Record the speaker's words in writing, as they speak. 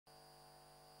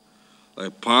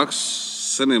like parks,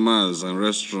 cinemas, and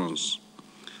restaurants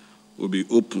will be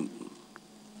open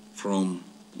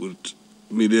with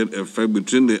immediate effect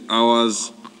between the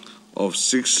hours of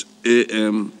 6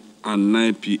 a.m. and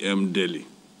 9 p.m. daily.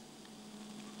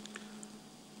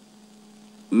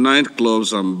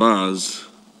 Nightclubs and bars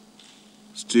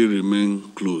still remain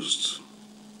closed.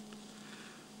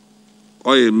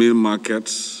 Oil mill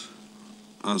markets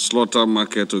and slaughter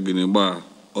market Oginigba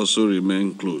also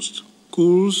remain closed.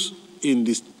 Schools in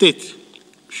the state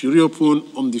should reopen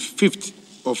on the 5th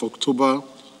of October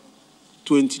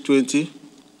 2020,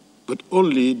 but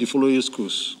only the following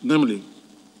schools, namely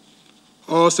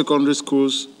all secondary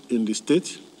schools in the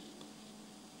state,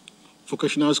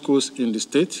 vocational schools in the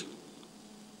state,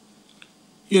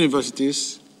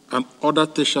 universities, and other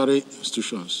tertiary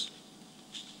institutions.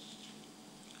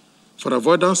 For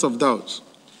avoidance of doubt,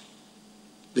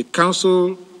 the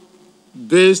Council,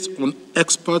 based on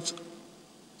expert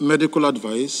medical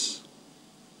advice,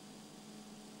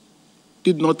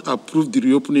 did not approve the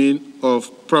reopening of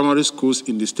primary schools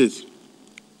in the state,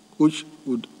 which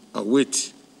would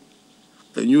await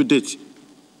a new date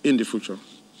in the future.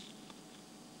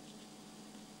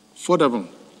 Furthermore,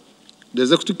 the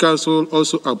Executive Council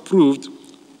also approved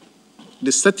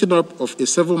the setting up of a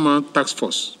 7-man task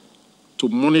force to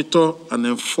monitor and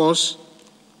enforce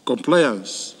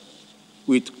compliance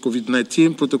with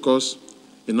COVID-19 protocols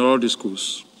in all the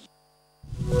schools.